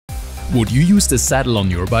Would you use this saddle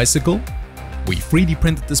on your bicycle? We 3D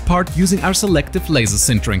printed this part using our selective laser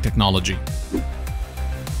sintering technology.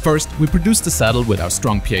 First, we produced the saddle with our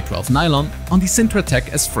strong PA12 nylon on the Sintratec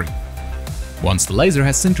S3. Once the laser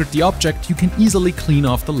has sintered the object, you can easily clean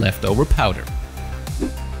off the leftover powder.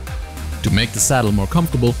 To make the saddle more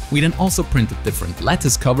comfortable, we then also printed different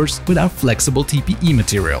lattice covers with our flexible TPE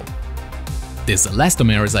material. This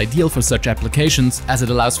elastomer is ideal for such applications as it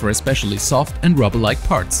allows for especially soft and rubber-like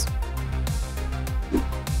parts.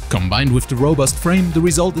 Combined with the robust frame, the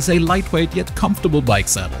result is a lightweight yet comfortable bike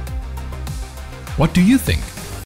saddle. What do you think?